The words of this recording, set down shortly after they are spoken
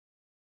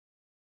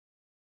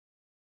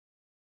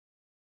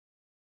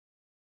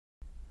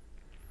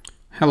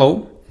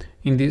Hello,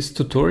 in this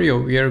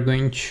tutorial we are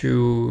going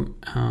to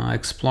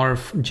explore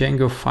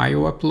Django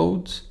file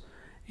uploads,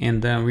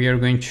 and we are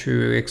going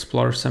to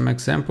explore some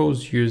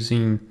examples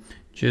using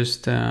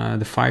just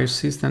the file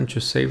system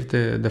to save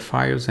the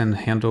files and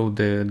handle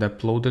the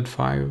uploaded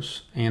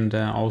files, and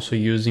also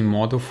using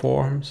model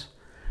forms.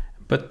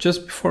 But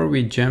just before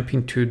we jump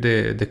into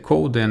the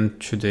code and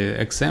to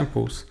the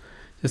examples,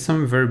 just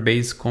some very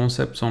basic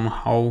concepts on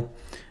how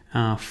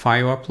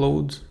file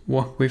uploads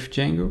work with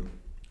Django.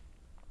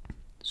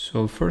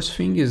 So first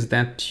thing is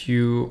that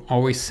you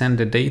always send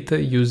the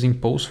data using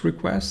post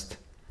request,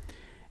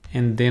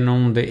 and then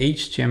on the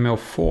HTML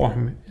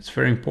form it's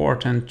very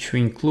important to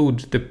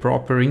include the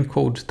proper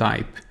encode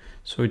type.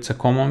 So it's a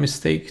common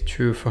mistake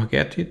to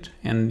forget it,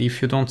 and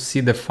if you don't see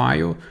the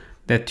file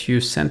that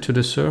you sent to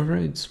the server,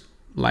 it's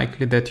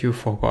likely that you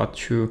forgot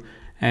to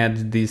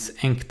add this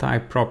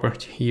enctype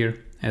property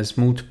here as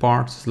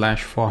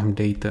multipart/form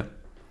data.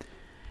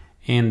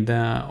 And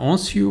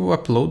once you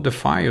upload the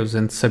files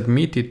and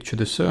submit it to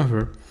the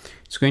server,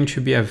 it's going to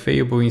be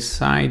available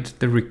inside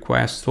the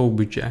request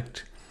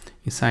object,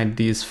 inside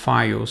these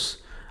files.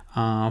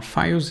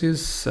 Files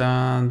is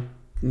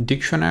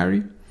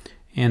dictionary,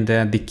 and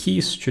the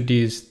keys to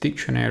this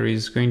dictionary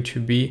is going to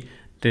be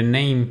the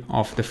name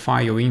of the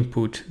file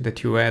input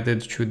that you added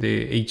to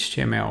the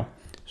HTML.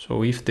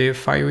 So if the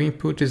file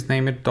input is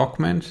named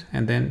document,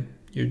 and then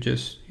you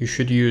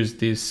should use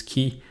this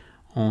key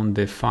on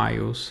the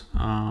files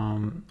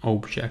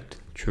object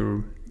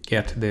to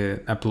get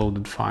the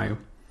uploaded file.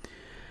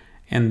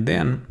 And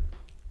then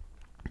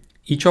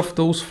each of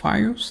those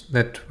files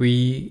that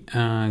we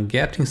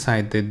get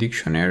inside the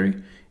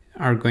dictionary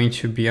are going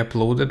to be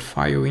uploaded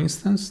file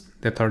instance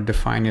that are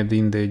defined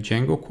in the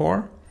Django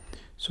core.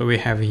 So we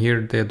have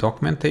here the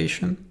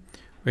documentation.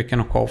 We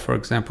can call, for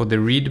example, the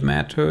read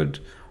method,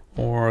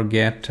 or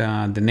get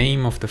the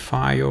name of the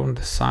file,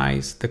 the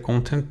size, the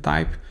content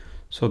type.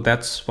 So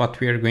that's what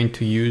we are going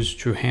to use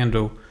to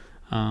handle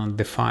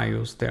the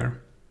files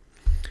there.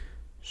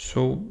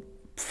 So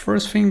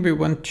first thing we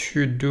want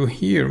to do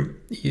here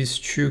is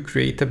to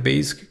create a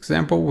basic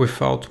example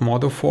without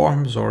model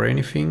forms or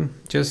anything,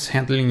 just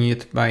handling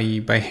it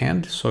by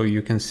hand so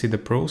you can see the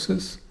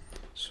process.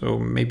 So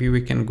maybe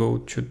we can go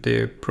to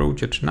the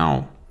project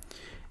now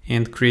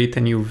and create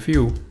a new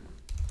view.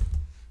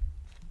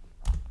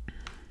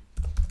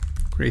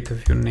 Create a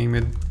view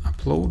named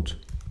upload.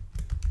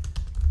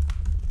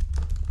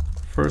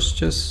 First,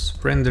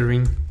 just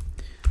rendering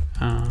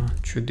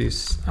to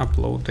this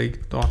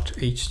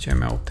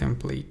upload.html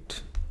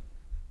template.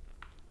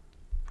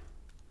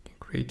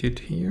 Create it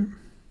here.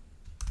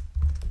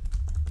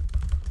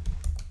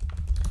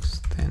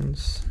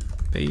 Extends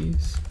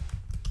base.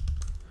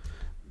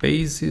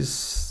 Base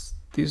is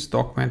this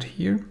document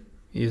here.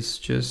 Is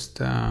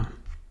just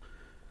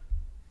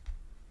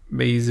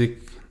basic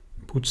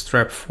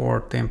Bootstrap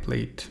 4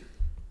 template.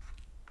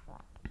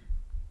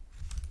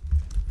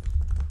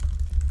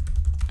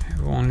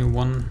 Only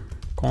one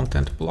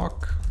content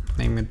block,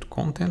 name it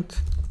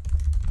content,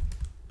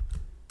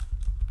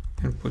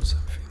 and put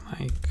something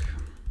like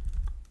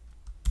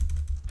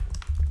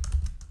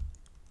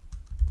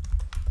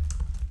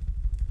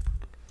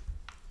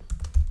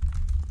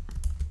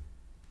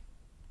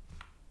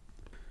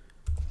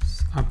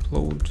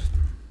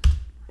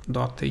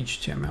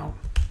upload.html.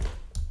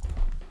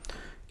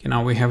 Okay,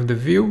 now we have the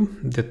view,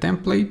 the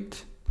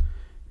template.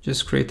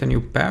 Just create a new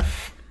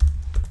path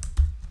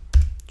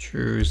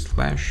to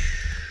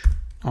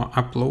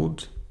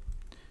 /upload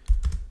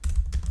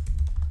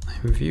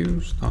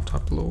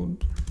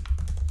views.upload.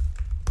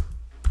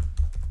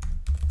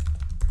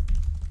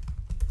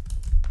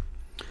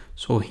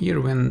 So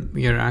here when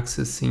we are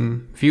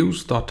accessing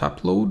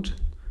views.upload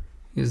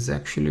is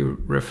actually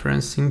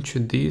referencing to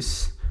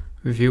this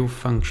view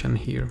function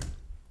here.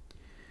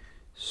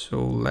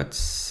 So let's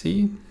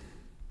see,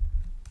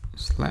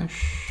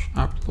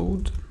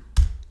 /upload.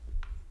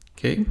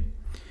 Okay.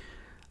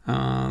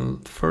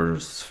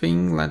 First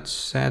thing,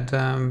 let's add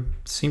a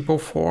simple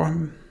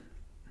form.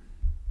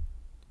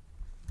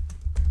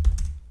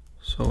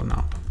 So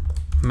now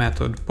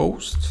method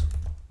post.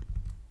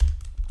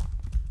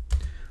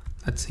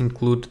 Let's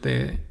include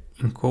the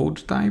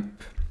encode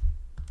type.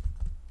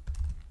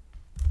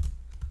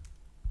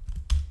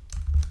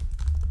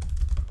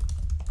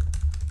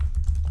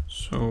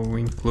 So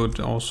we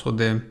include also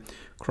the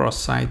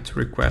cross-site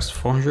request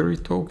forgery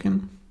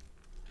token,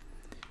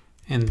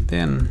 and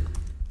then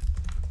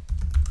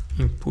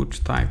input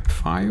type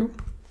file,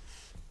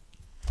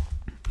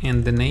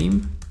 and the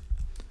name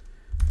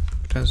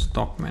as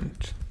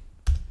document.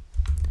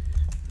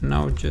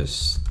 Now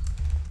just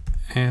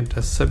add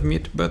a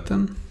submit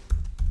button.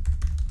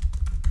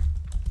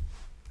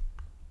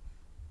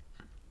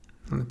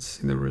 Let's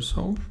see the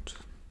result.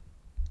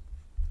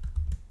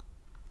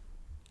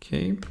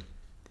 Okay,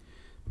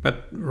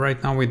 but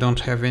right now we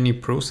don't have any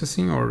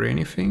processing or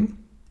anything.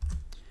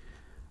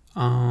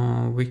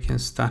 We can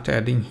start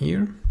adding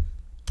here.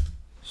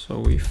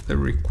 So if the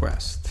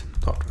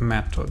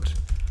request.method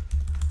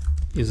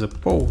is a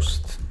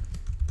post,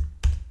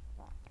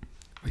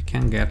 we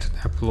can get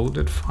the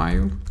uploaded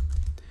file,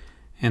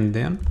 and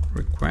then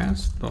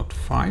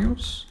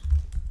request.files.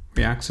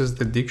 We access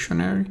the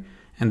dictionary,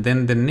 and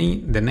then the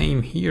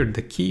name here,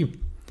 the key,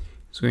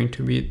 is going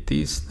to be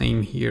this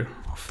name here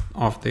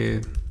of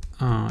the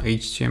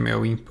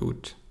HTML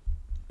input.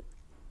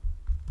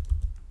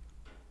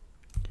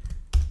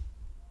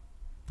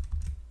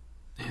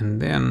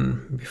 And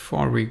then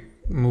before we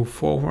move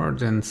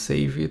forward and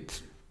save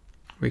it,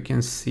 we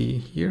can see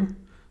here,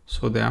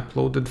 so the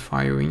uploaded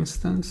file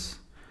instance,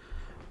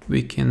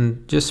 we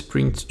can just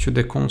print to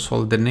the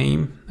console the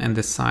name and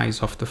the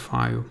size of the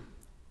file.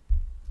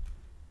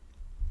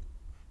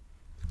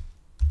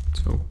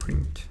 So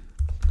print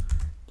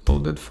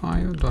uploaded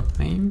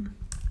file.name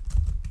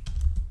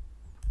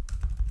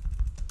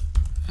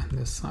and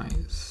the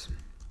size.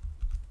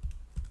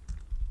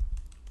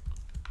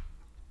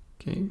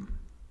 Okay.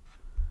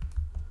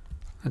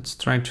 Let's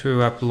try to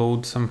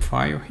upload some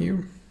file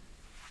here.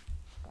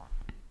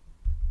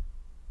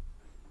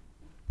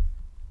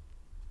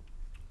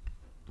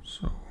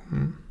 So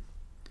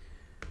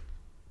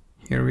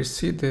here we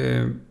see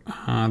the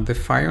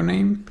file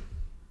name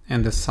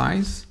and the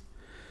size.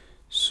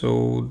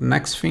 So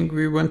next thing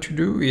we want to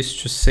do is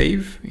to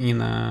save in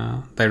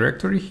a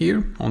directory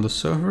here on the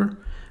server,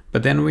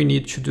 but then we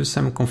need to do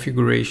some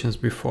configurations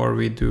before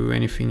we do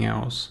anything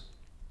else.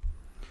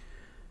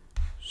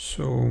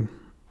 So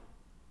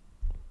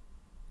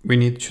we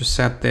need to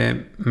set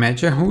the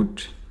media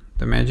root,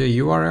 the media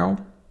URL,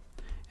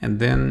 and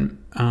then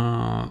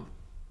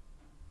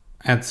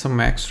add some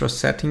extra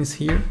settings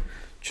here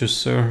to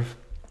serve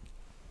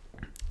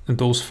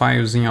those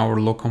files in our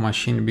local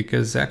machine,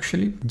 because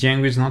actually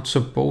Django is not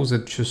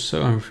supposed to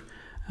serve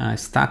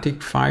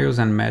static files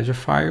and media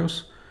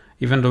files,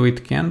 even though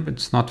it can, but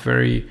it's not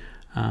very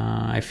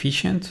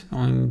efficient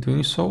on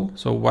doing so.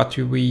 So what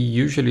we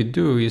usually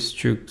do is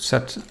to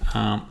set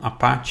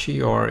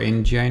Apache or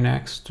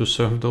Nginx to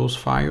serve those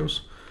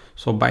files.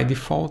 So by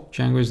default,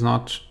 Django is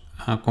not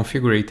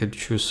configured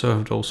to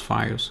serve those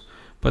files.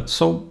 But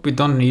so we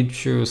don't need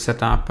to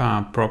set up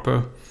a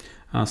proper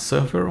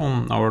server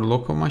on our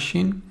local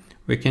machine.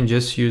 We can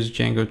just use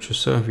Django to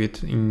serve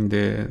it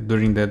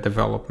during the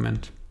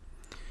development.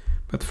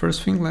 But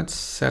first thing, let's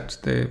set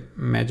the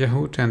media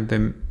root and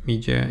the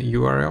media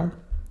URL.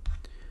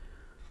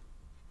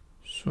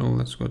 So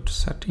let's go to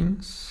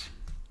settings.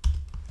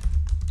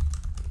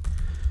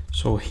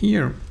 So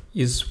here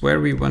is where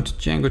we want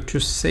Django to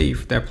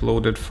save the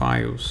uploaded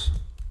files.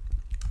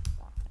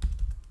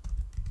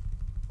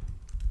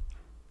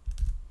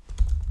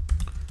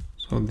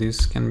 So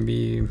this can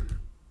be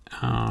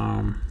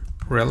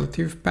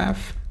relative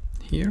path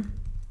here,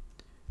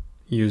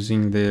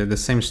 using the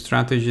same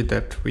strategy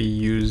that we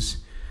use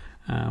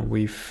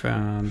with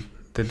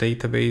the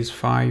database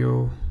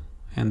file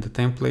and the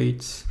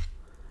templates.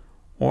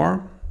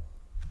 Or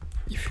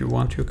if you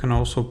want, you can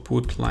also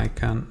put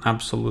like an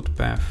absolute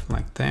path,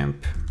 like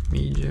temp,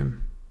 media,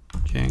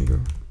 Django,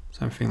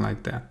 something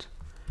like that.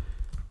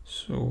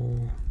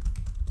 So,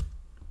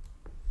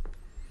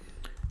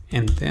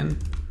 and then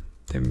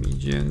the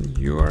media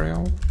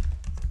URL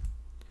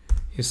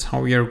is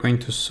how we are going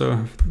to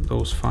serve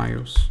those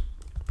files.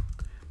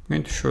 I'm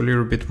going to show a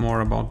little bit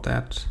more about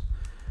that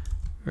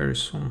very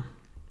soon.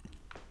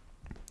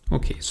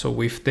 Okay, so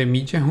with the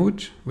media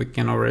root, we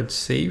can already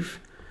save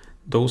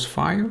those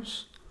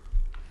files,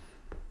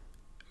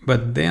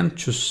 but then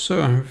to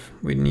serve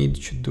we need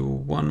to do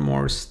one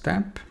more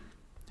step.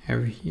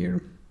 Have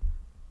here,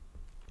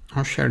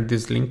 I'll share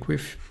this link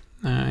with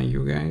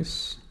you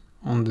guys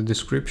on the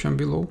description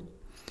below,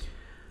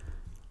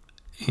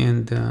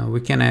 and we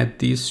can add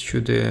this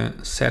to the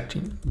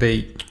setting,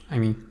 the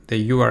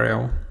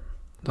url.py.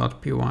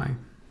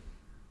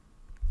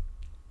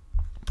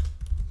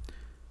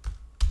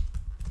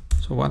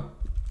 So what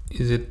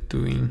is it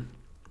doing?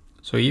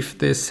 So if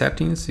the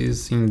settings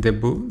is in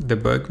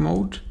debug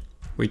mode,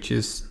 which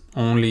is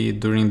only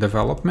during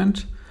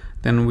development,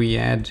 then we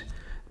add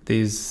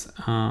this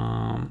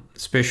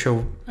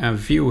special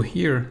view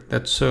here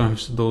that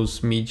serves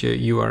those media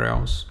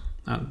URLs,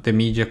 the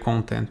media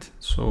content.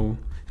 So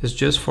it's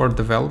just for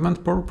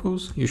development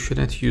purpose. You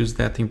shouldn't use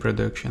that in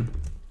production.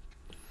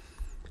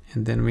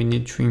 And then we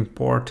need to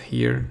import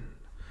here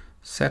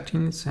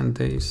settings and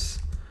this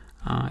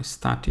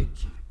static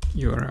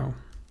URL.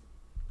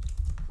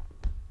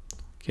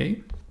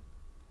 Okay,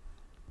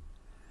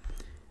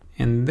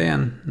 and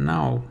then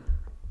now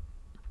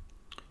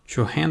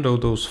to handle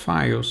those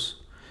files,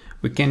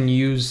 we can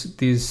use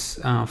this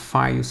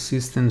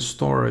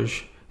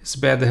FileSystemStorage. It's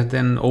better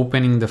than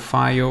opening the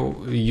file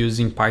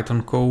using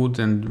Python code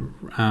and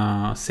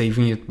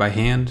saving it by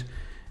hand.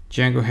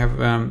 Django have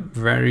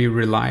very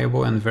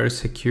reliable and very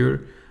secure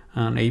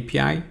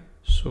API,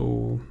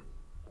 so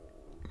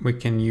we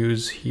can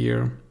use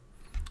here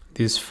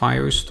this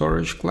file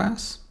storage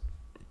class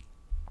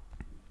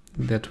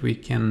that we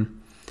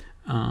can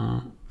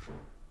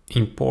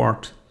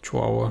import to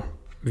our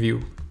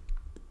view.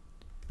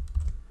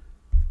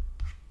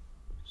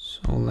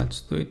 So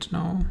let's do it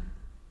now.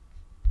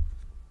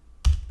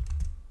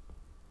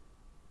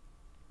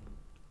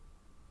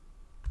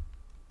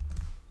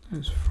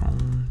 is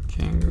from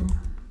Django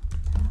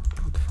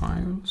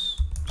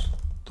UploadedFiles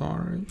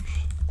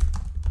storage.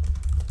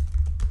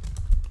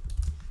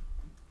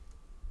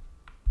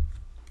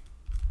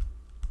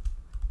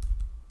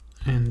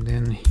 And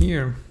then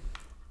here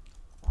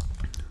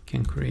we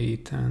can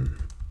create an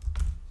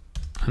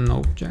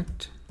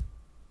object,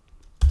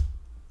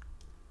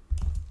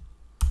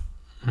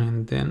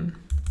 and then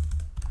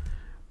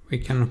we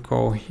can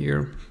call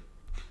here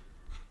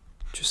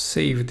to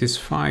save this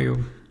file.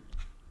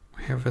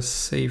 We have a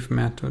save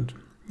method.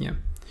 Yeah,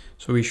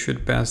 so we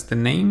should pass the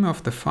name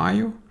of the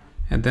file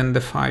and then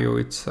the file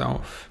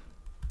itself.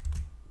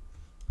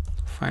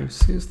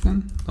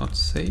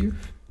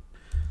 FileSystem.save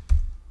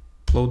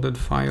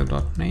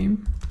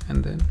UploadedFile.name,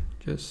 and then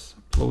just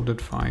uploaded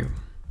file.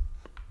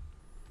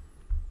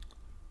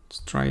 Let's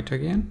try it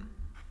again.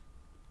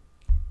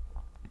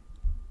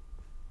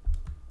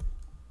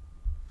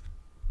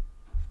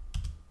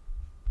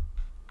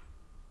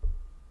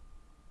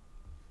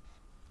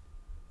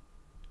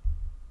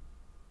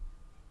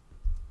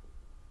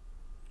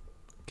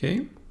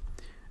 Okay,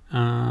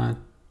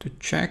 to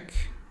check,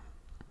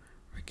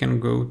 we can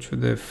go to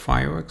the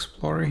File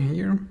Explorer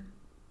here.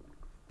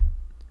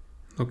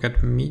 Look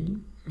at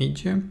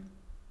media.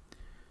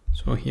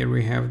 So here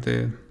we have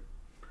the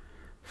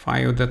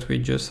file that we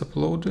just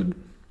uploaded.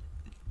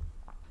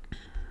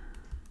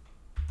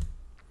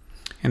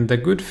 And the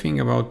good thing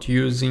about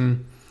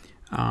using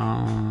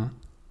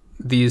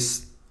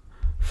this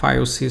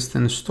file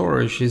system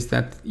storage is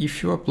that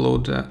if you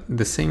upload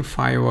the same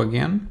file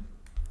again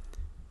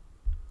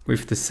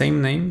with the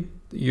same name,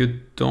 you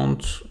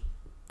don't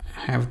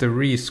have the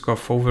risk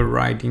of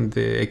overriding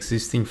the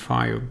existing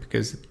file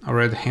because it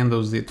already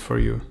handles it for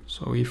you.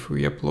 So if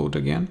we upload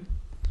again,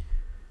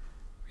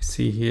 we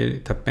see here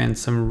it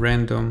appends some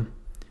random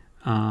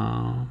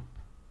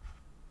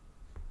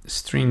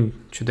string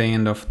to the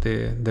end of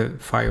the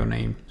file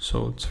name.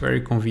 So it's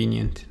very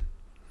convenient.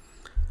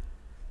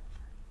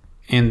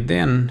 And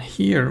then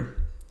here,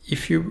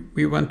 if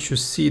we want to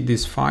see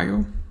this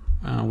file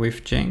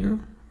with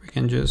Django, we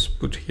can just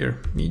put here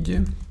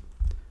media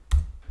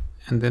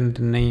and then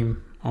the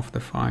name of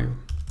the file.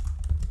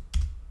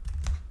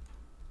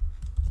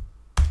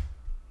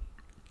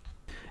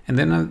 And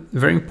then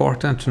very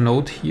important to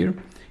note here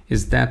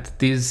is that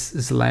this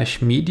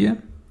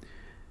 /media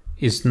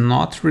is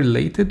not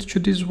related to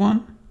this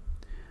one.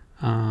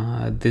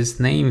 This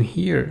name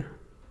here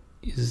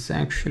is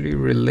actually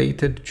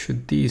related to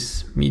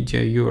this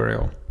media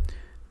URL.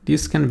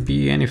 This can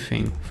be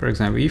anything. For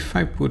example, if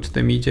I put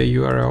the media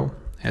URL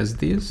as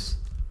this,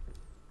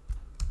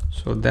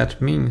 so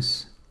that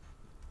means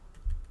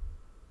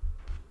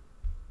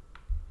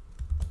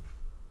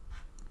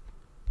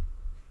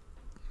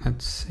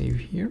let's save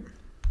here.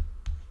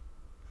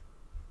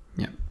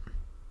 Yeah.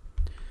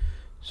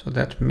 So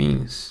that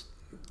means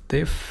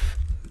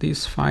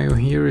this file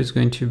here is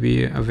going to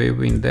be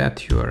available in that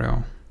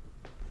URL.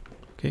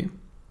 Okay.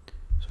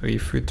 So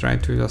if we try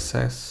to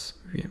access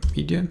via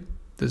media,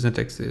 it doesn't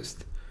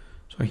exist.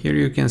 So here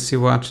you can see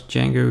what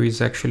Django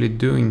is actually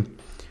doing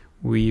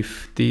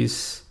with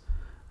this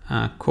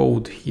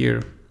code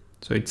here.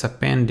 So it's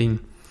appending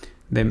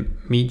the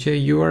media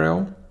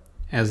URL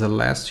as a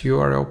last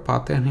URL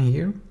pattern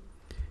here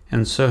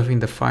and serving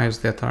the files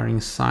that are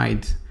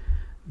inside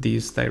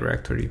this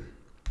directory.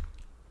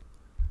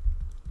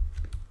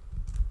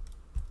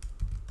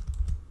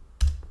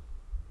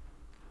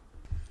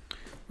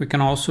 We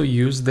can also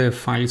use the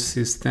file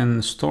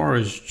system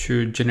storage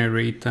to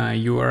generate a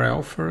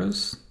URL for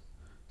us.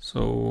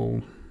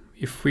 So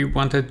if we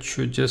wanted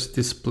to just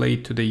display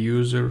to the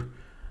user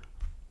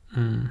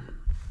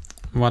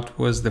what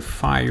was the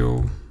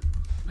file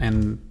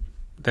and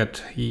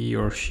that he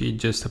or she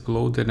just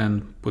uploaded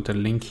and put a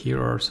link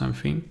here or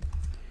something,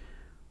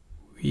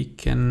 we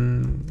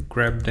can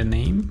grab the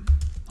name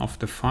of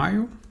the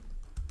file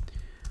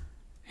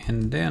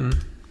and then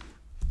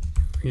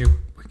we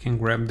can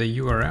grab the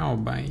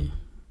URL by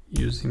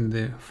using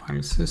the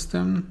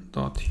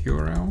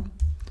FileSystem.url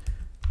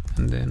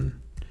and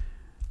then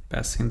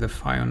passing the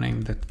file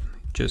name that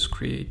just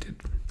created.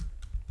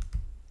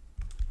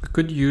 We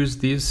could use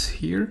this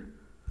here,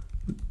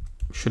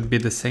 should be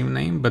the same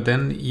name, but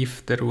then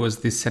if there was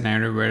this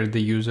scenario where the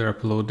user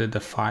uploaded a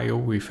file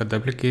with a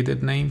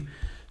duplicated name,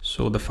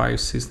 so the file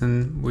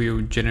system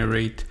will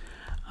generate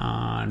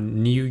a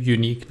new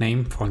unique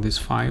name for this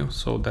file.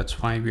 So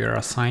that's why we are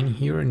assigning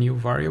here a new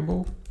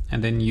variable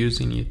and then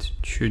using it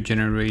to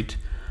generate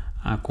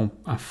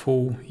a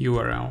full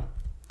URL.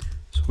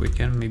 So we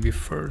can maybe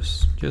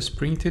first just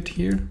print it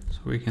here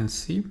so we can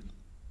see.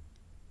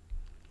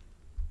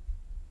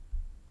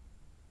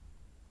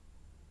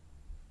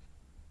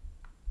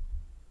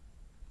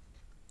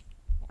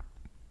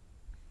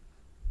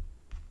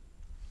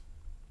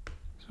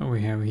 So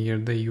we have here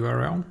the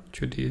URL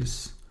to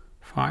this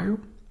file.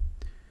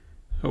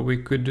 So we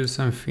could do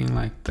something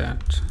like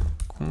that.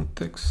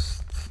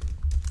 Context.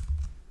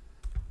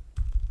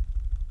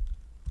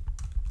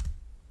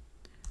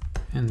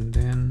 And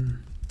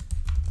then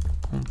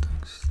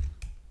context.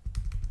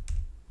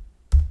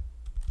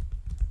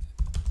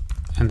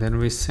 then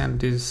we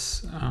send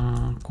this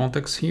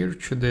context here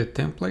to the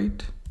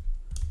template.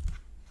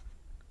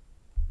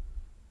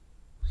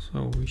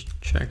 So we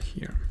check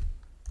here.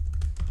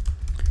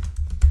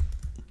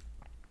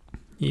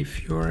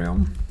 If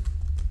URL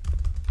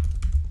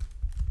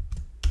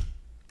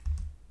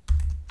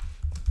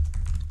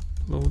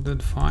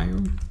loaded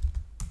file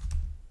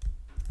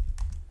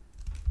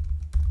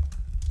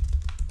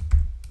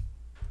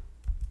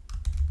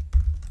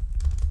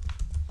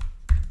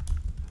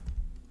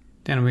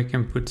then we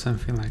can put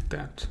something like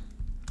that.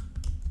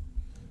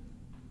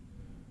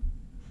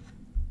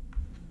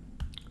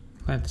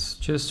 Let's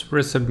just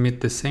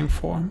resubmit the same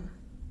form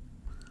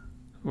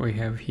we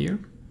have here.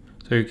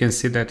 So you can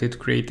see that it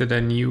created a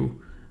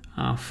new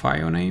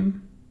file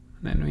name.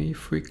 Then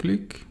if we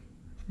click,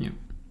 yeah.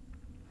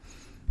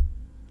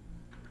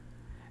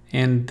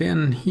 And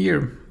then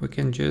here we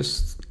can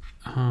just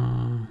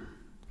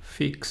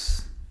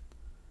fix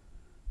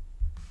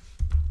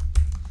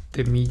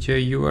the media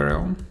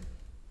URL.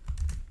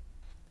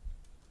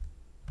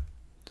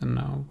 So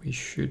now we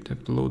should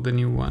upload a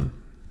new one.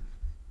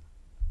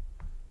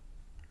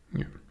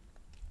 Yeah.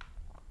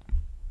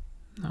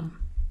 No.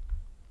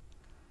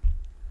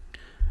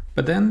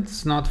 But then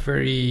it's not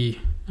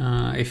very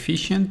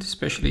efficient,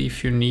 especially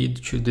if you need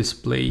to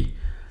display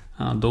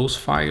those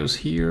files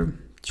here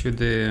to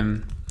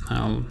the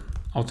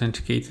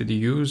authenticated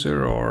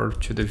user or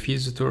to the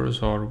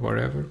visitors or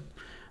whatever.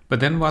 But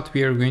then what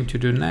we are going to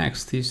do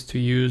next is to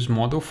use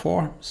model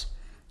forms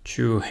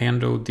to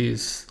handle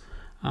these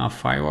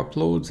file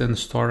uploads and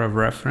store a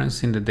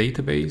reference in the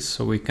database,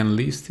 so we can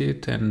list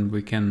it and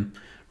we can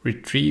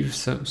retrieve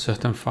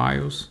certain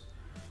files.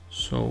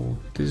 So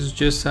this is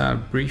just a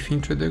brief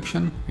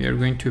introduction. We are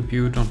going to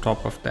build on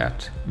top of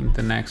that in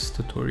the next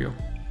tutorial.